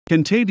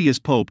Kentavious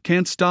Pope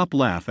can't stop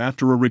laugh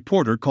after a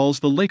reporter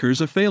calls the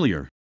Lakers a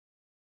failure.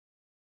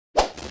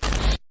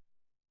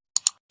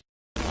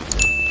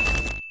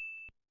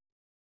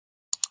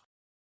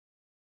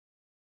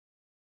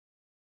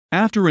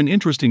 After an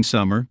interesting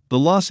summer, the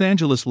Los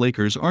Angeles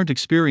Lakers aren't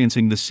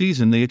experiencing the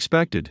season they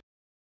expected.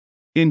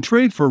 In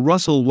trade for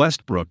Russell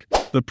Westbrook,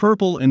 the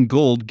purple and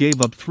gold gave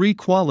up 3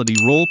 quality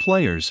role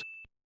players.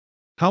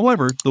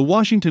 However, the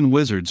Washington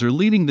Wizards are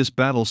leading this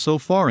battle so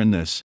far in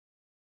this.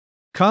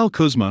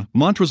 Kuzma,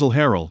 Montrezl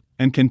Harrell,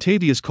 and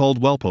Kentavious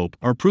Caldwell-Pope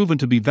are proven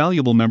to be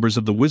valuable members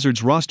of the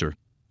Wizards roster,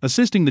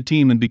 assisting the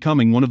team in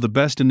becoming one of the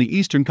best in the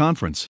Eastern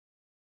Conference.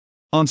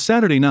 On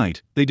Saturday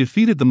night, they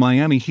defeated the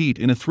Miami Heat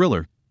in a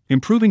thriller,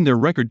 improving their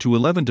record to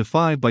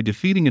 11-5 by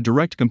defeating a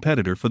direct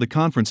competitor for the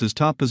conference's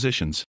top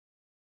positions.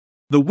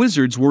 The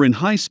Wizards were in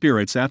high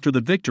spirits after the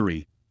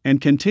victory,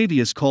 and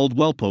Kentavious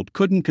Caldwell-Pope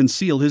couldn't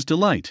conceal his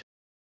delight.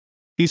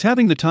 He's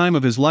having the time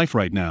of his life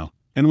right now,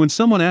 and when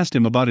someone asked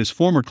him about his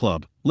former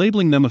club,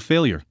 labeling them a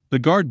failure, the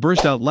guard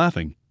burst out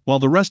laughing, while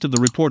the rest of the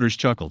reporters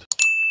chuckled.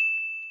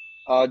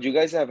 You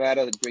guys have had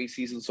a great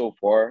season so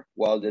far,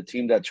 while the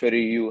team that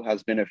traded you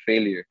has been a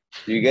failure.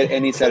 Do you get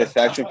any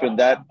satisfaction from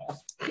that?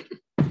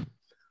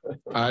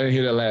 I didn't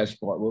hear the last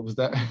part. What was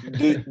that?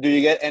 Do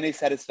you get any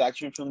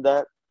satisfaction from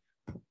that?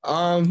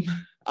 I'm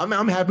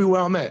happy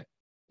where I'm at.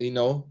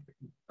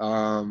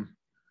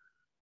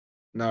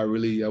 Not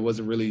really. I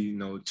wasn't really,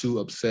 too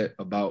upset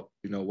about,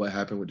 what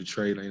happened with the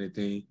trade or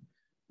anything.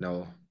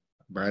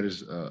 Brad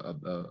is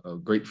a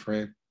great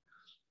friend,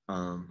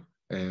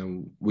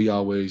 and we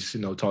always,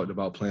 talked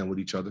about playing with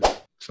each other.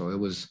 So it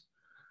was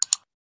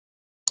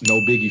no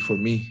biggie for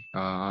me.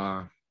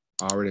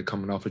 Already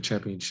coming off a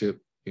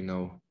championship,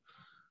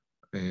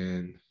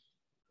 and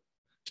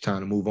it's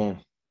time to move on.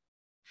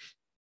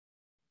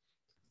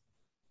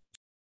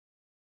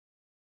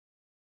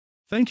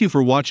 Thank you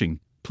for watching.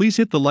 Please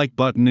hit the like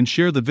button and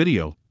share the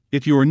video.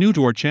 If you are new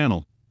to our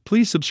channel,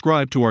 please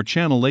subscribe to our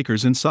channel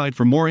Lakers Inside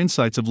for more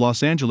insights of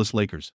Los Angeles Lakers.